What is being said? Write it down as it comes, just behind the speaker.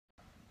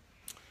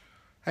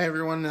Hi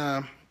everyone,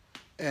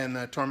 and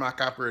the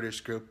Tormach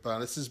Operators Group.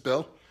 This is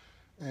Bill,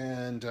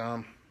 and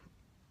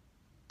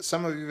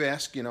some of you have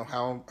asked,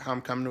 how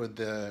I'm coming with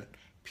the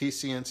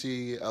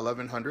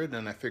PCNC1100,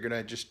 and I figured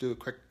I'd just do a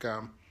quick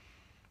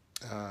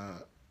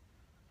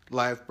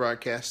live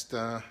broadcast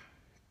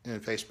in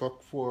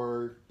Facebook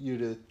for you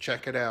to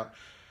check it out.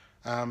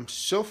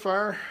 So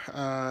far,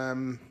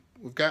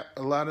 we've got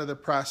a lot of the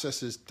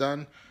processes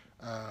done.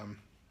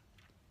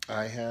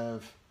 I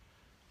have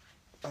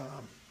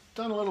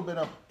done a little bit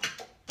of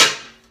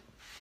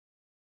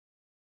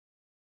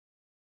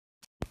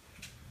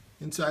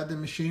inside the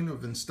machine.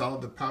 We've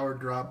installed the power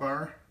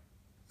drawbar,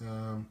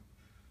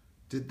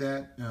 did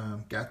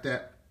that, got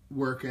that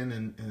working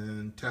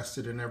and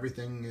tested, and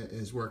everything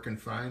is working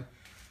fine.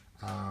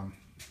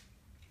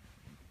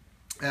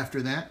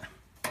 After that,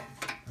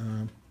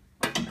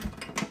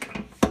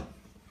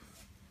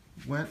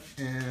 went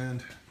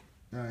and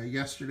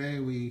yesterday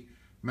we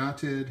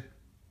mounted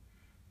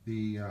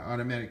the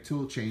automatic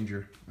tool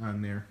changer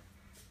on there,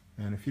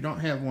 and if you don't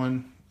have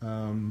one,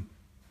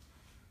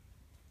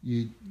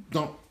 you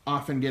don't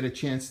often get a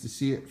chance to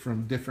see it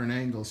from different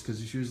angles because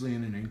it's usually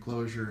in an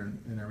enclosure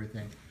and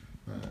everything.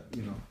 But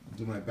I'll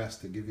do my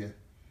best to give you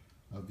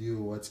a view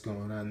of what's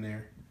going on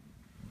there.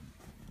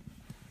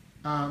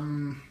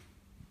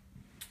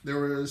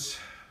 There was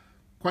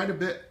quite a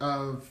bit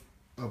of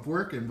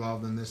work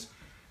involved in this.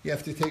 You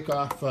have to take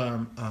off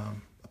a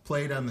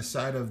plate on the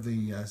side of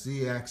the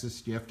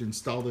Z-axis. You have to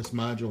install this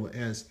module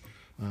as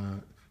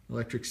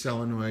electric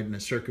solenoid and a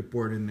circuit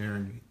board in there,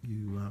 and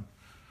you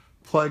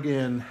plug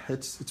in,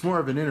 it's more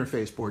of an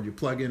interface board. You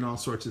plug in all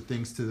sorts of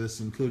things to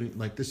this, including,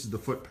 like, this is the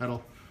foot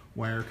pedal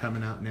wire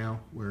coming out now,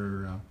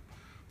 where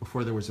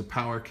before there was a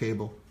power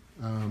cable.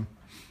 And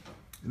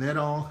that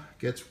all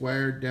gets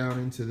wired down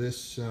into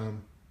this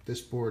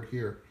this board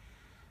here.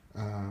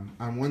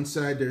 On one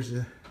side there's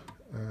a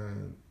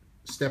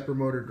stepper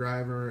motor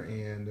driver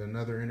and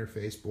another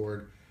interface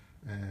board,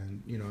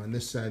 and on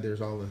this side there's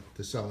all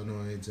the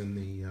solenoids and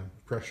the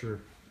pressure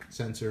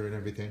sensor and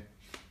everything.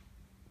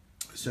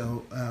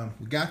 So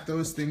we got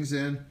those things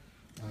in.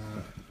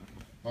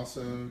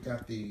 Also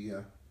got the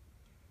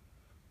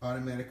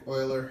automatic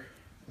oiler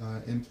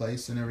in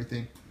place and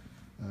everything.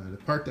 The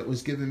part that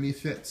was giving me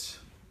fits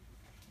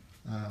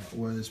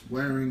was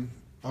wiring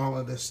all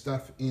of this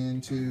stuff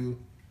into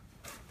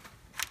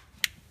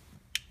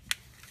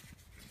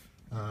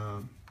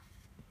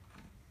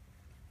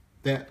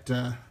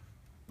that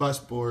bus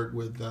board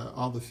with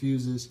all the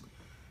fuses,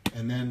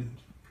 and then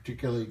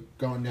particularly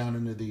going down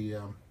into the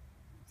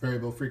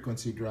variable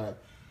frequency drive.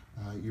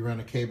 You run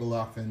a cable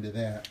off into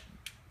that.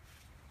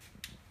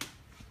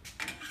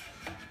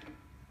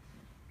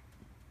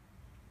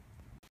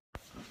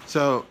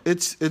 So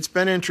it's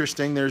been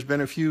interesting. There's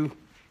been a few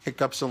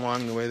hiccups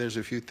along the way. There's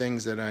a few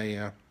things that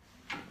I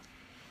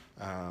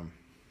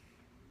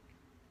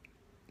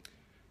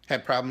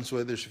had problems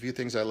with. There's a few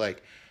things I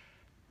like.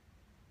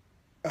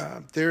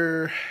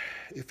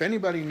 If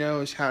anybody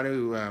knows how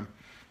to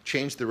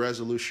change the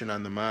resolution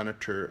on the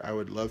monitor, I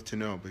would love to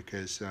know,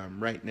 because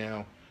right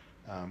now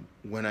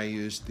when I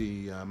use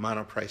the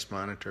monoprice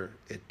monitor,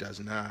 it does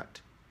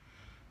not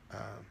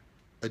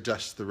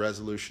adjust the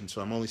resolution,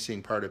 so I'm only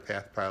seeing part of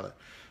PathPilot.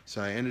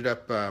 So I ended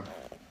up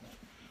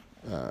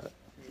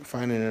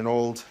finding an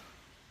old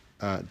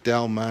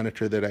Dell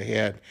monitor that I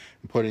had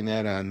and putting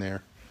that on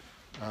there.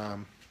 I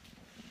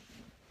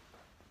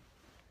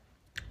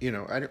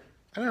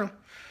don't know.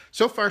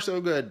 So far, so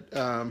good.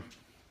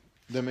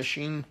 The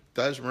machine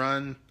does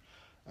run.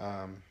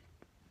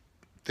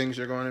 Things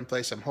are going in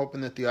place. I'm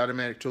hoping that the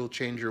automatic tool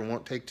changer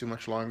won't take too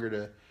much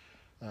longer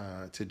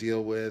to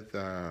deal with.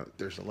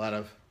 There's a lot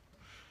of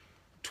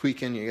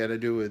tweaking you got to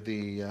do with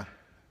the.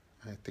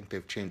 I think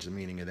they've changed the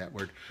meaning of that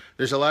word.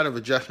 There's a lot of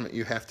adjustment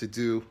you have to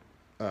do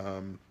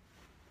to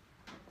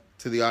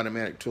the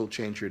automatic tool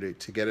changer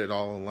to get it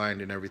all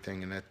aligned and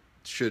everything, and that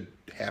should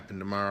happen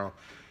tomorrow.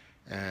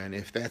 And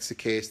if that's the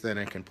case, then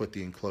I can put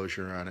the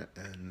enclosure on it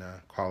and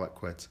call it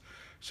quits.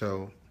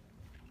 So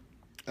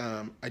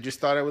I just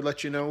thought I would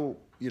let you know,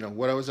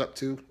 what I was up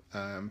to.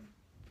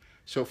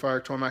 So far,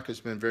 Tormach has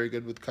been very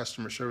good with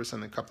customer service on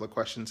the couple of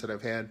questions that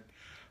I've had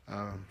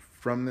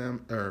from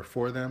them or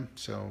for them.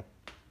 So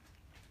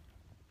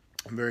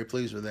I'm very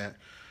pleased with that.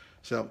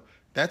 So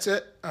that's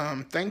it.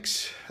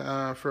 Thanks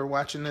for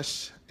watching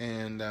this,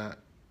 and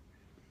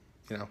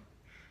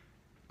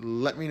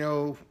let me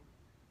know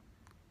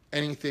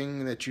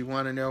anything that you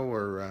want to know,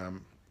 or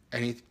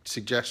any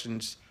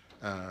suggestions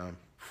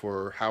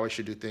for how I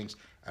should do things.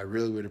 I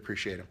really would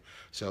appreciate them.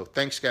 So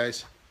thanks,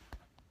 guys.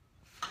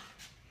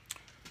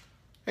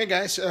 Hey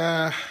guys,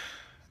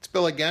 it's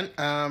Bill again.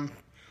 A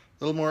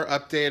little more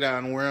update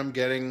on where I'm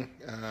getting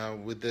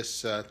with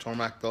this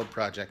Tormach build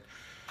project.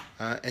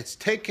 It's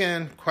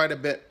taken quite a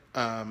bit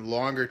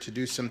longer to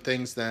do some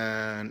things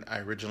than I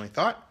originally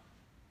thought,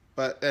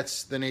 but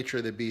that's the nature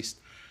of the beast.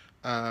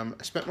 I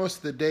spent most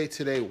of the day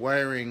today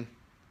wiring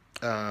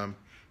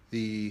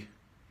the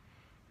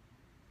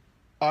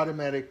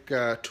automatic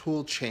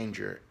tool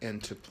changer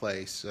into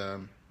place.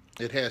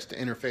 it has to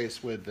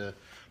interface with the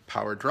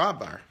power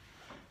drawbar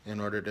in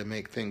order to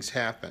make things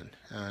happen.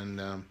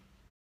 And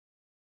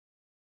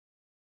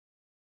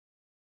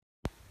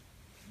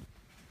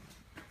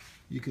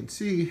you can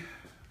see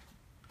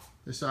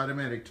this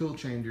automatic tool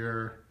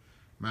changer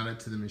mounted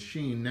to the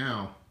machine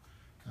now.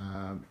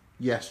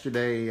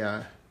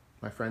 Yesterday,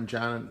 my friend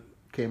John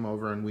came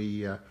over and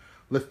we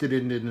lifted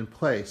it in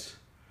place.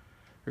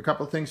 There are a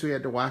couple of things we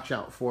had to watch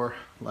out for,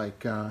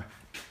 like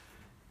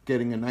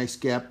getting a nice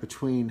gap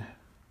between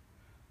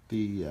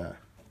the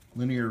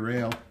linear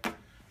rail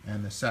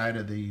and the side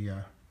of the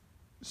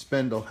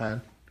spindle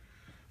head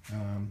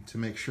to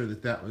make sure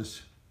that that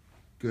was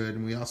good.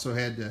 And we also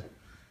had to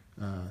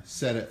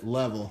set it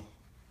level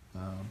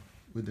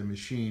with the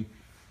machine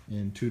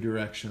in 2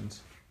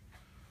 directions.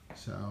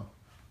 So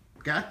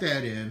got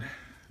that in,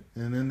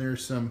 and then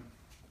there's some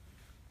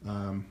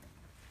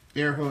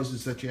air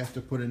hoses that you have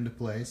to put into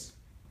place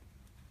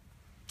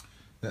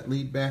that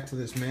lead back to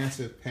this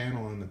massive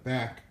panel on the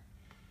back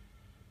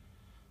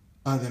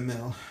of the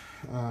mill.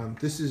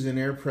 This is an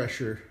air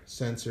pressure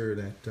sensor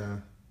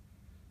that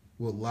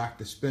will lock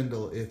the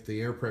spindle if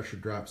the air pressure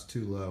drops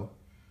too low.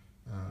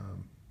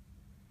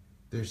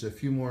 There's a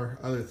few more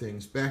other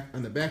things. Back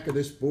on the back of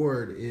this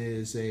board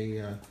is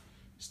a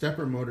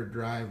stepper motor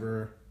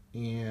driver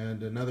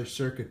and another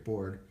circuit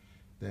board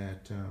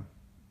that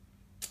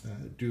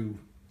do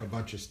a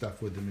bunch of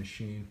stuff with the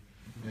machine.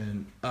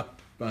 And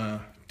up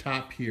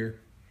top here,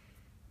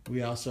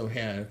 we also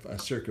have a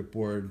circuit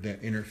board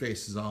that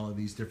interfaces all of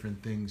these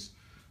different things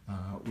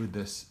with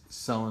this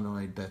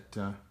solenoid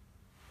that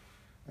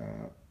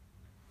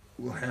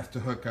we'll have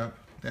to hook up.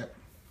 That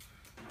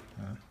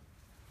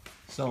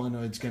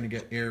solenoid's going to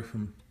get air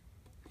from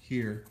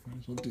here. Might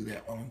as well do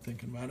that while I'm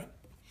thinking about it.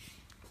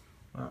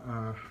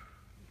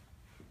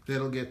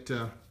 That'll get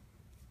the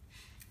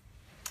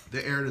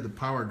air to the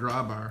power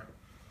drawbar.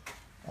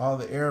 All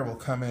the air will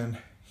come in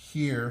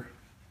here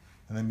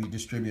and then be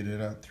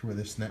distributed out through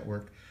this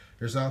network.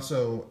 There's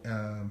also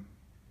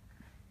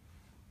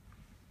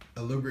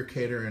a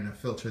lubricator and a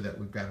filter that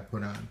we've got to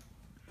put on.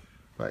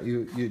 But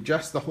you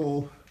adjust the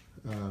whole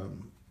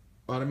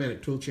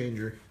automatic tool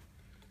changer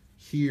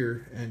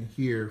here and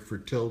here for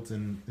tilt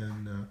and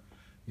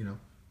you know,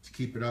 to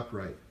keep it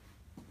upright.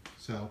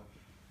 So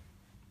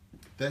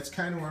that's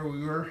kind of where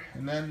we were.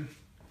 And then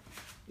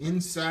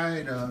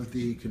inside of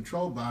the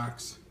control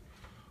box,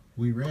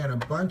 we ran a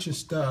bunch of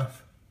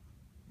stuff.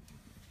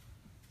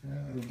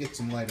 We'll get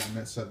some light on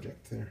that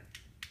subject there.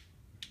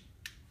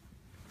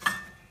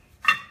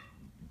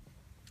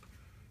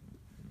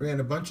 Ran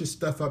a bunch of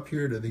stuff up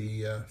here to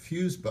the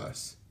fuse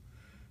bus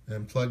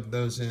and plugged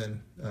those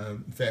in.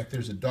 In fact,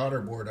 there's a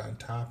daughter board on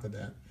top of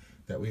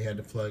that we had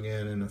to plug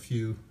in, and a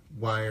few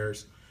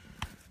wires.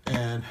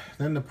 And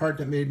then the part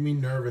that made me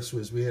nervous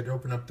was we had to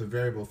open up the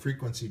variable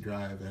frequency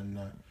drive and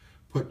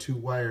put 2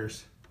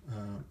 wires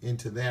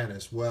into that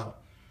as well.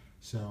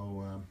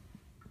 So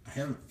I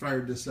haven't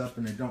fired this up,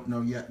 and I don't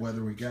know yet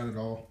whether we got it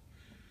all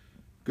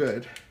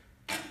good.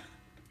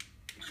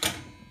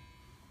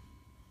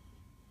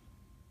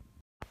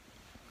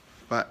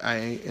 But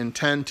I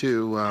intend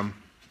to,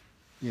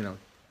 you know,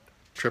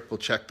 triple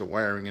check the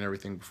wiring and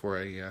everything before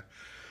I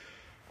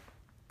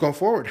go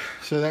forward.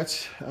 So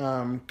that's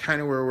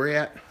kind of where we're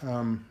at.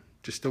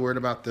 Just a word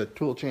about the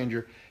tool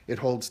changer. It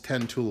holds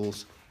 10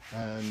 tools,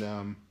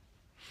 and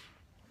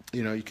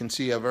you know, you can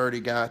see I've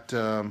already got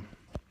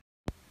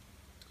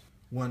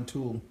 1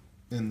 tool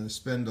in the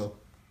spindle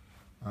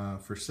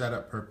for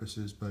setup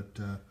purposes, but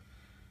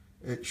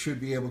it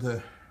should be able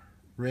to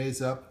raise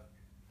up.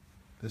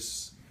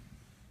 This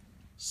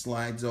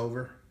slides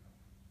over,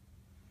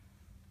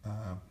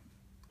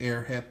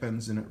 air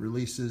happens and it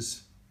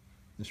releases.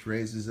 This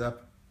raises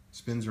up,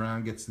 spins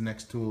around, gets the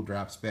next tool,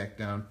 drops back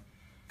down.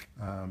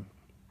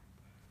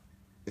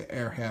 The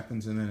air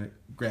happens and then it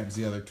grabs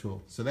the other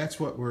tool. So that's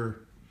what we're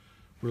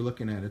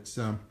looking at. It's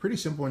pretty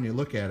simple when you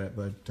look at it,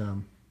 but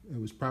it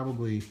was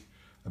probably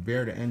a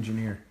bear to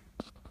engineer.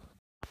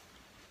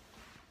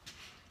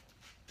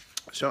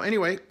 So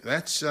anyway,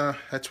 that's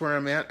where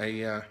I'm at.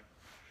 I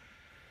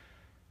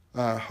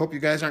hope you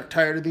guys aren't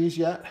tired of these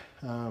yet,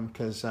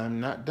 because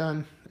I'm not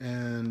done.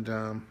 And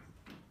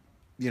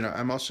you know,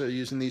 I'm also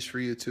using these for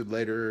YouTube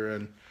later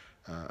and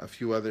a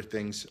few other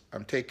things.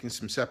 I'm taking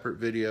some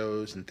separate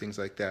videos and things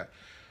like that.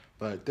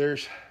 But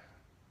there's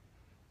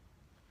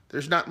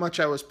not much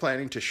I was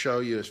planning to show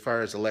you as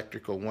far as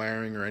electrical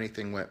wiring or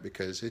anything went,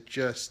 because it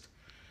just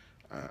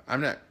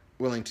I'm not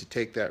willing to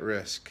take that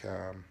risk.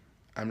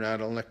 I'm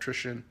not an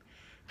electrician,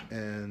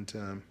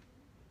 and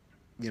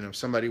you know, if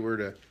somebody were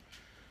to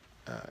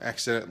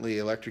accidentally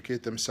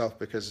electrocute themselves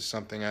because of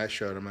something I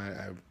showed them,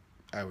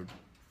 I would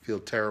feel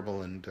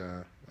terrible, and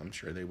I'm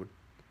sure they would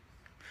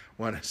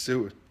want to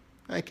sue.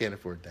 I can't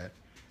afford that.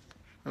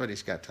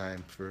 Nobody's got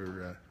time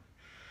for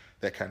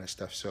that kind of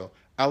stuff. So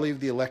I'll leave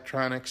the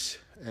electronics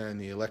and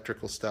the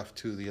electrical stuff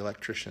to the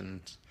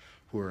electricians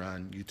who are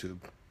on YouTube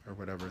or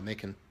whatever, and they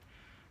can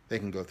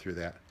go through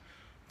that.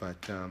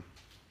 But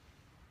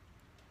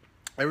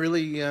I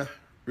really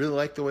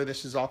like the way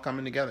this is all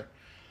coming together.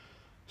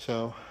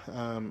 So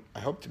I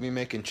hope to be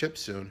making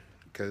chips soon,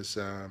 because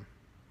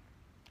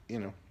you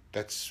know,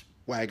 that's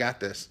why I got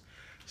this.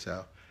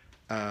 So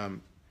I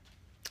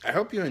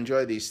hope you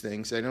enjoy these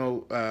things. I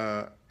know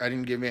I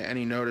didn't give you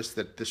any notice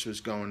that this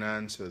was going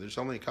on, so there's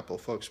only a couple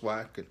of folks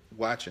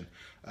watching.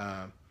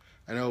 I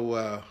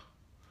know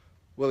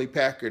Willie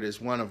Packard is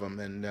one of them,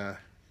 and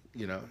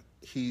you know,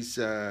 he's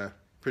a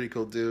pretty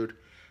cool dude.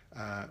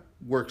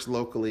 Works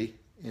locally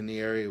in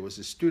the area. Was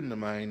a student of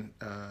mine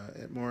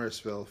at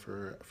Morrisville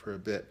for a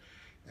bit,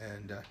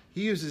 and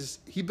he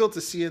built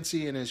a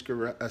CNC in his a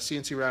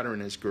CNC router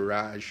in his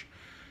garage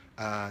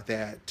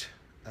that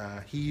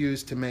he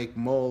used to make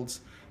molds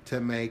to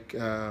make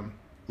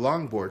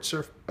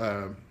longboard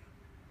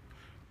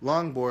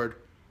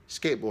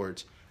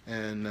skateboards,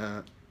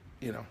 and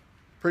you know,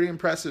 pretty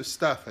impressive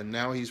stuff. And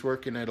now he's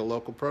working at a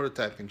local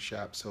prototyping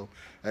shop, so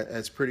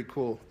that's pretty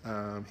cool.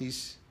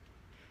 He's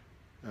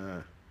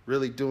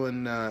really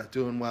doing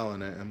well,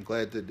 and I'm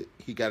glad that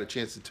he got a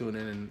chance to tune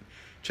in and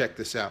check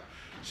this out.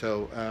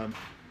 So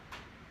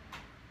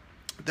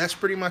that's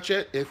pretty much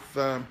it. If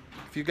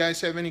you guys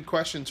have any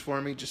questions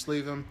for me, just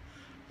leave them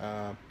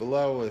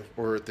below,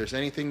 or if there's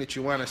anything that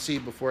you want to see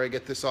before I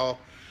get this all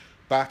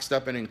boxed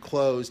up and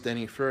enclosed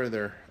any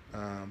further,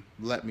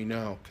 let me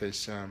know,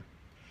 because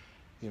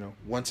you know,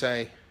 once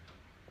I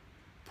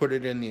put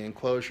it in the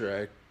enclosure,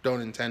 I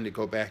don't intend to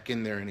go back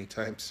in there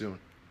anytime soon.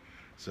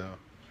 So,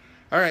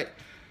 all right.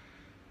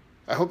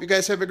 I hope you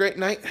guys have a great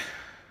night.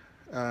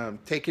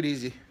 Take it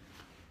easy.